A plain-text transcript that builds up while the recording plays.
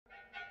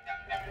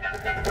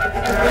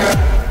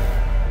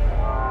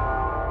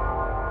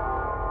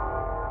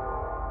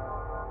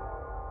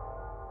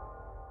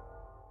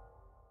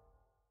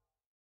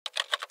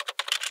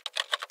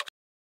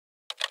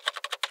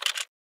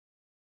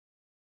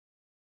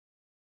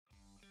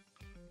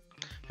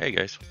Hey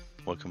guys,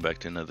 welcome back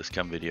to another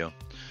scum video,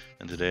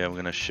 and today I'm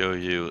going to show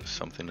you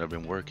something I've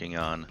been working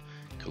on,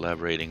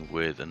 collaborating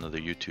with another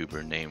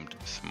YouTuber named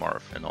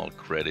Smarf, and all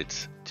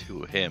credits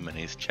to him and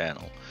his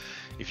channel.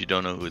 If you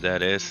don't know who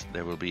that is,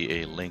 there will be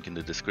a link in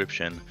the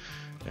description,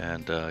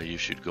 and you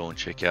should go and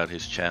check out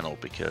his channel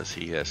because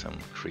he has some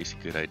crazy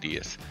good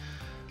ideas.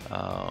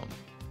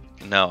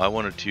 Now I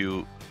wanted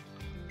to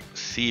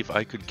see if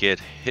I could get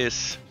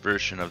his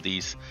version of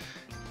these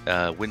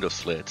window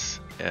slits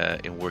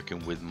in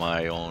working with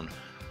my own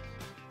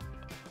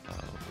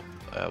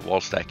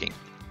wall stacking.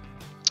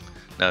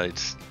 Now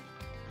it's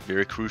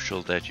very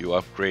crucial that you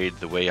upgrade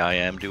the way I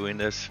am doing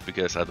this,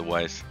 because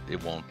otherwise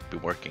it won't be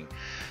working.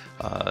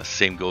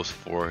 Same goes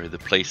for the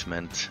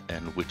placement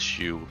and which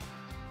you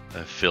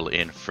fill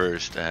in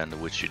first and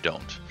which you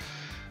don't.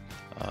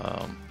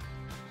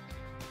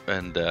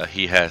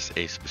 He has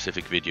a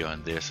specific video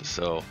on this,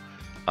 so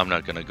I'm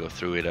not gonna go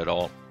through it at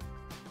all.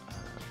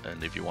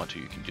 And if you want to,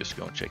 you can just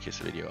go and check his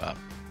video out.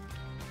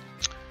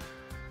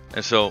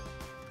 And so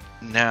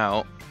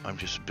now I'm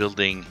just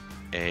building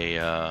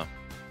a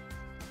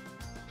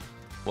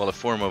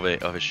form of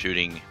a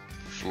shooting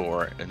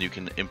floor, and you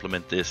can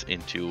implement this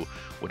into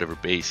whatever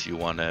base you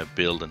want to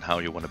build and how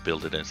you want to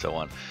build it and so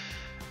on.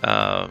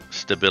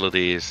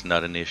 Stability is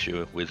not an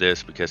issue with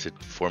this because it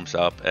forms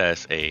up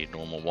as a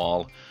normal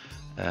wall,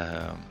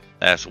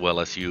 as well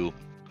as you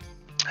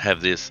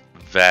have this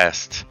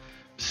vast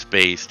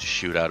space to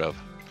shoot out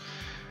of.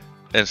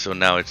 And so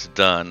now it's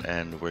done,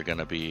 and we're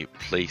gonna be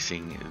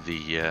placing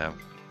the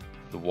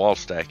wall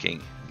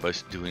stacking. By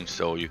doing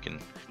so, you can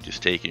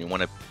just take it. You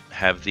want to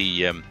have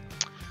the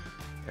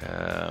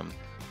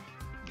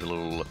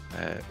little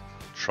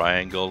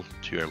triangle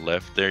to your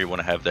left there. You want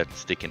to have that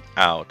sticking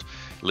out,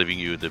 leaving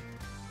you the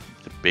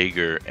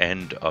bigger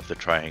end of the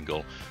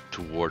triangle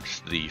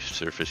towards the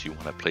surface you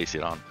want to place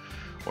it on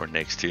or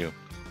next to.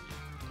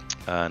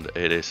 And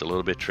it is a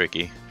little bit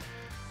tricky,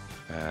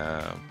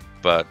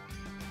 but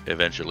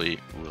eventually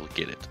we'll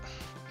get it.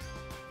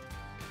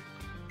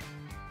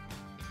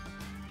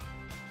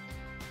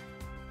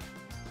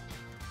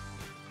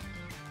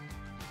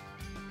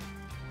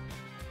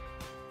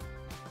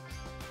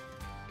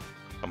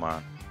 Come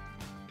on.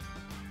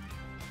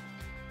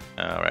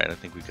 Alright, I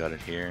think we got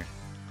it here.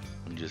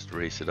 Let me just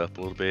raise it up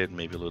a little bit,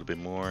 maybe a little bit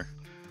more.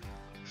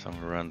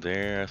 Somewhere around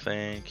there, I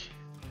think.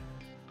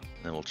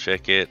 Then we'll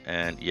check it,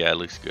 and yeah, it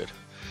looks good.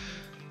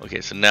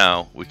 Okay, so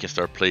now we can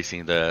start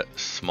placing the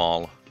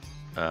small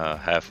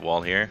half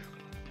wall here,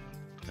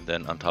 and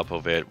then on top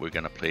of it we're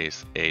gonna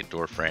place a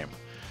door frame,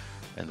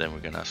 and then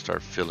we're gonna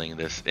start filling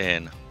this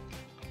in.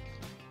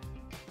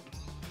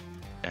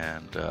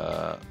 And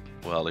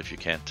well, if you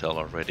can't tell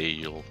already,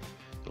 you'll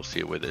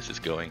see where this is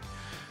going,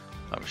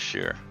 I'm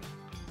sure.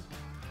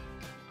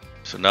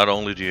 So not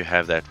only do you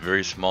have that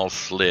very small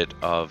slit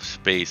of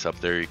space up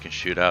there you can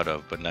shoot out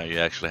of, but now you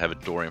actually have a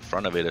door in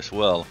front of it as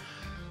well,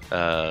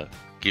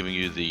 giving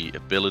you the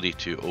ability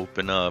to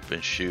open up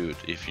and shoot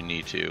if you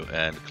need to,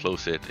 and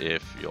close it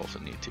if you also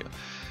need to.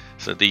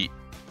 So the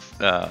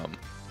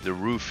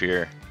roof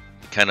here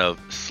kind of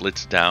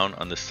slits down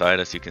on the side,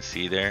 as you can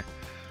see there,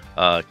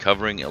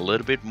 covering a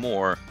little bit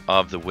more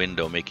of the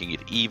window, making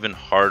it even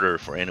harder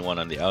for anyone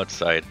on the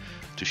outside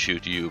to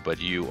shoot you, but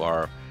you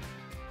are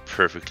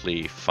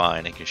perfectly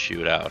fine and can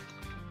shoot out.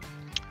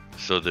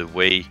 So the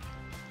way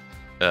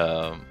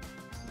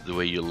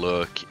you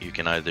look, you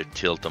can either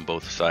tilt on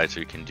both sides,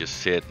 or you can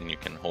just sit and you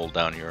can hold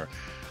down your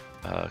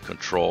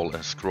control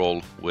and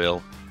scroll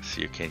wheel,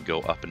 so you can go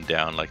up and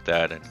down like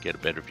that and get a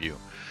better view.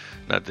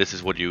 Now this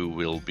is what you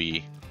will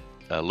be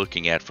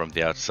looking at from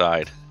the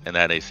outside, and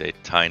that is a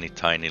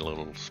tiny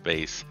little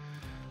space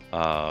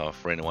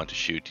for anyone to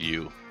shoot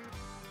you,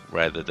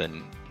 rather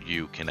than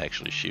you can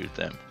actually shoot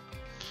them.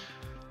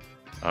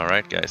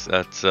 Alright guys,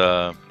 that's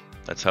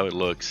how it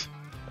looks.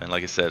 And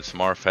like I said,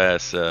 Smarf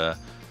has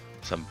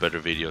some better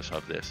videos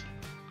of this.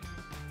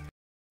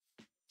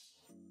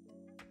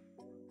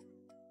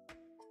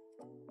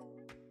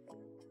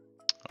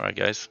 Alright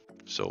guys,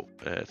 so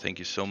thank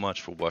you so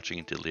much for watching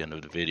until the end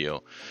of the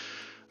video.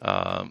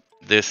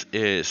 This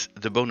is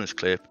the bonus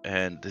clip,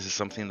 and this is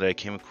something that I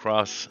came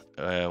across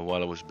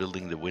while I was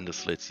building the window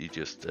slits you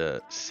just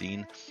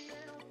seen.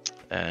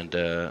 And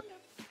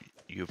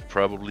you've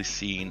probably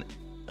seen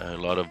a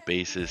lot of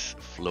bases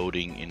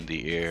floating in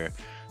the air,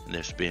 and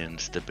there's been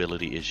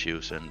stability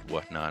issues and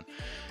whatnot,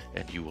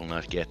 and you will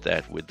not get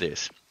that with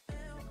this.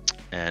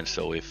 And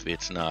so if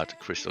it's not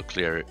crystal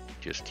clear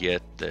just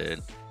yet,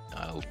 then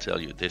I'll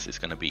tell you, this is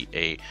going to be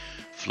a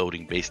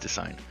floating base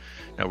design.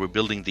 Now we're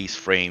building these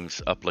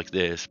frames up like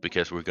this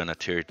because we're going to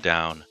tear it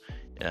down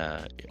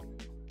in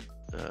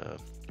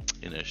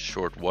a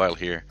short while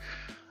here,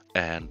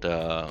 and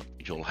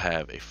you'll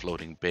have a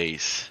floating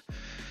base.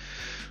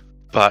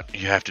 But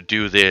you have to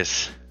do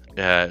this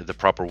the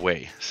proper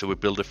way. So we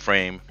build a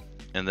frame,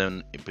 and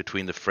then in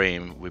between the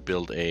frame we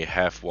build a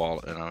half wall,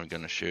 and I'm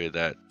going to show you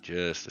that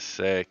just a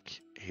sec.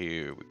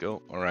 Here we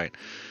go. All right,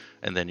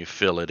 and then you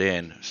fill it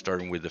in,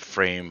 starting with the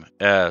frame,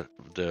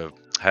 the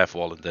half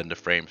wall, and then the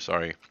frame.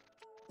 Sorry,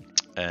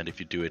 and if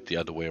you do it the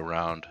other way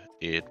around,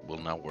 it will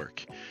not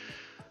work.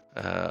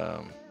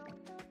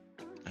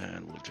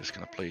 And we're just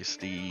gonna place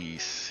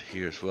these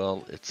here as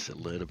well. It's a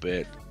little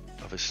bit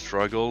of a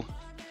struggle,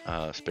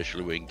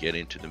 especially when you get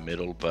into the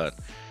middle, but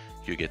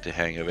you get the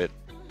hang of it.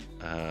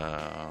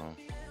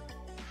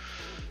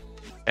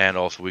 And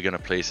also we're gonna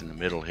place in the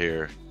middle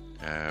here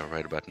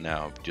right about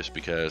now, just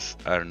because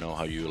I don't know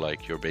how you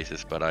like your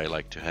bases, but I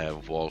like to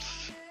have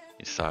walls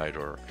inside,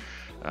 or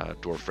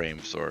door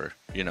frames, or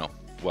you know,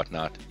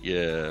 whatnot.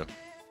 Yeah,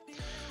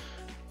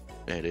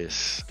 it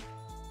is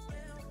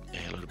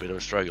a little bit of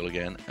a struggle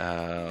again,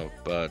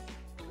 but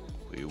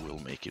we will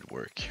make it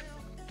work.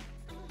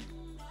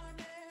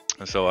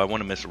 And so I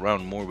want to mess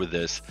around more with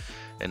this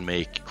and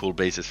make cool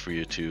bases for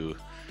you to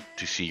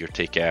see or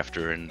take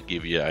after and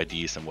give you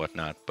ideas and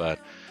whatnot. But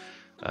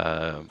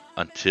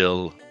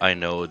until I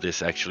know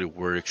this actually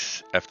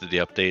works after the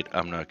update,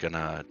 I'm not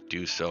gonna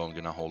do so. I'm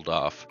gonna hold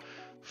off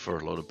for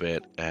a little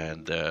bit,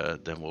 and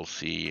then we'll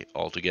see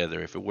all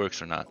together if it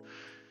works or not.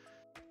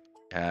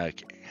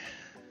 Okay.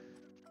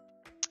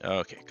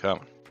 Okay, come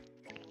on.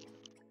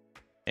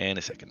 And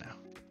a second now.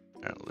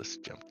 Alright, let's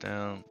jump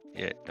down.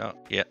 Yeah, oh,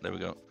 yeah, there we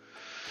go.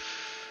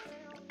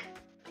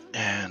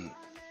 And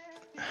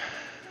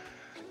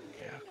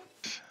yeah.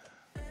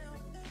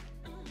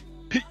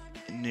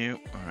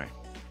 New. Alright.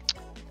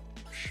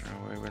 So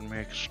we will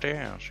make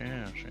stairs,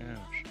 yes.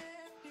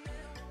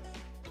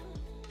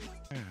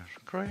 Yes,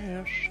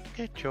 Chris,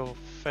 get your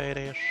fat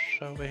ass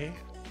over here.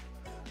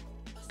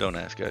 Don't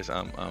ask, guys.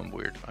 I'm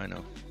weird. I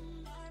know.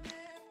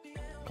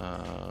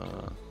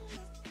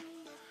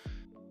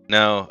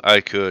 Now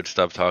I could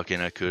stop talking.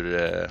 I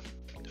could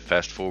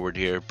fast forward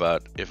here,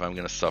 but if I'm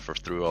gonna suffer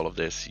through all of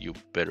this, you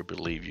better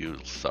believe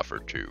you'll suffer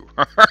too.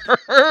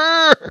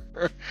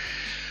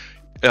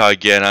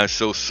 Again, I'm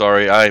so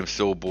sorry. I am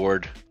so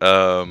bored.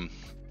 I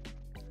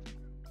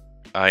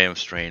am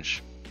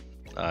strange.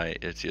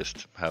 It's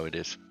just how it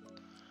is.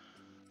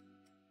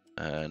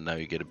 Now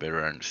you get a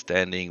better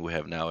understanding. We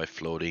have now a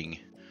floating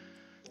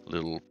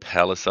little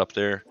palace up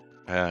there.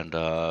 And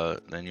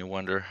then you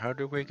wonder, how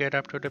do we get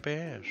up to the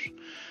base?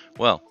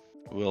 Well,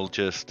 we'll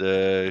just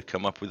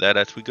come up with that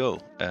as we go.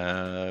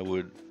 I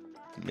would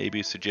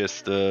maybe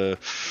suggest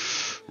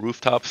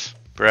rooftops,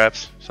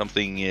 perhaps.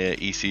 Something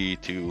easy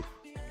to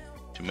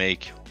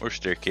make, or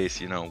staircase,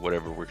 you know,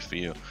 whatever works for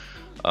you.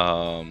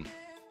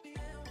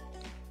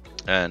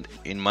 And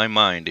in my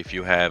mind, if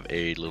you have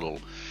a little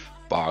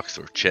box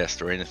or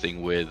chest or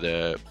anything with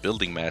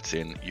building mats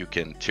in, you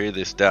can tear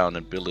this down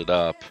and build it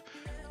up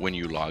when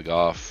you log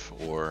off,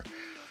 or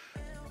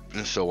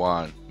and so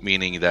on,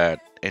 meaning that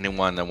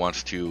anyone that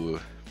wants to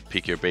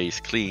pick your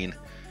base clean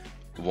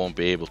won't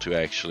be able to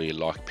actually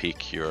lock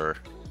pick your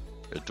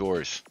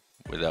doors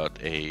without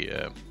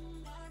a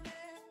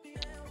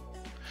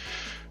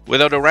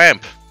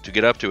ramp to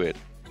get up to it.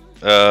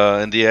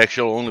 And the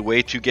actual only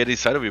way to get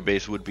inside of your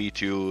base would be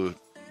to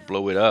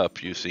blow it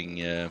up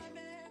using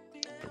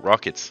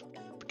rockets,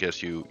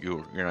 because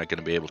you're not going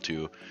to be able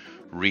to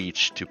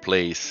reach to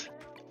place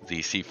the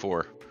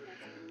C4.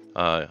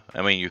 I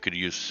mean, you could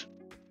use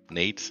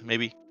nades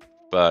maybe,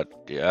 but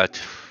yeah,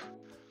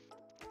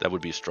 that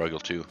would be a struggle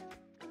too.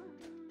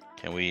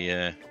 Can we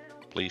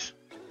please?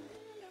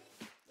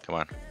 Come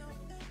on.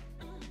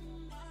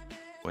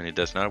 When it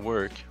does not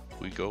work,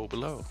 we go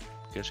below,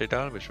 because it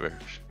always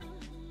works.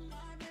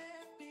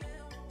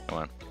 Come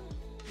on.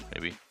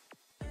 Maybe.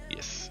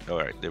 Yes.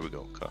 Alright, there we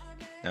go. Come.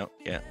 No,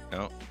 yeah,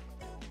 no.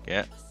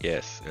 Yeah,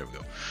 yes, there we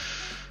go.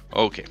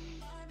 Okay.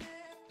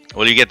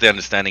 Well, you get the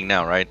understanding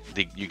now, right?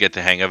 You get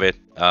the hang of it.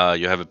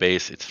 You have a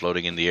base, it's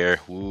floating in the air.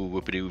 Woo,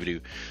 whoopity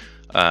whoopity.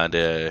 And,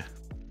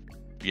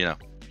 you know,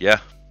 yeah.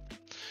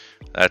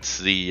 That's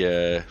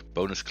the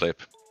bonus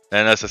clip.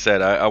 And as I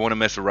said, I want to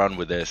mess around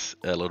with this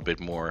a little bit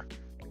more.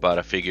 But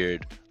I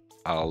figured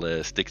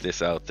I'll stick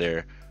this out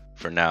there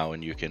for now,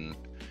 and you can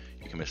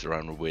mess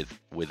around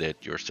with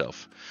it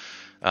yourself.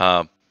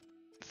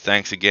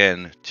 Thanks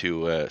again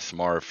to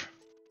Smarf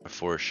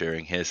for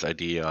sharing his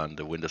idea on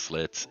the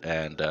Window-Slits,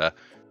 and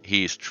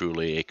he's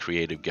truly a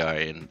creative guy,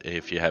 and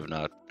if you have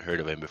not heard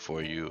of him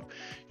before, you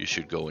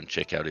should go and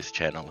check out his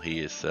channel.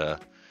 He's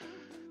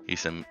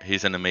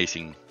an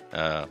amazing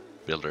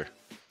builder.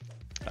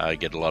 I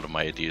get a lot of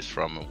my ideas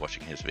from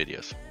watching his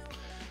videos.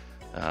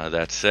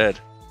 That said,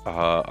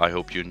 I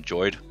hope you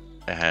enjoyed,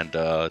 and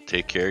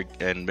take care,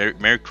 and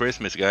Merry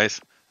Christmas, guys.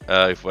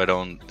 If I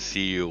don't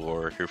see you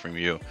or hear from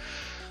you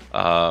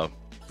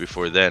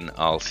before then,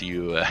 I'll see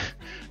you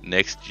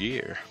next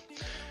year.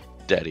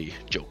 Daddy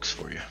jokes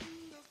for you.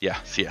 Yeah,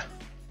 see ya.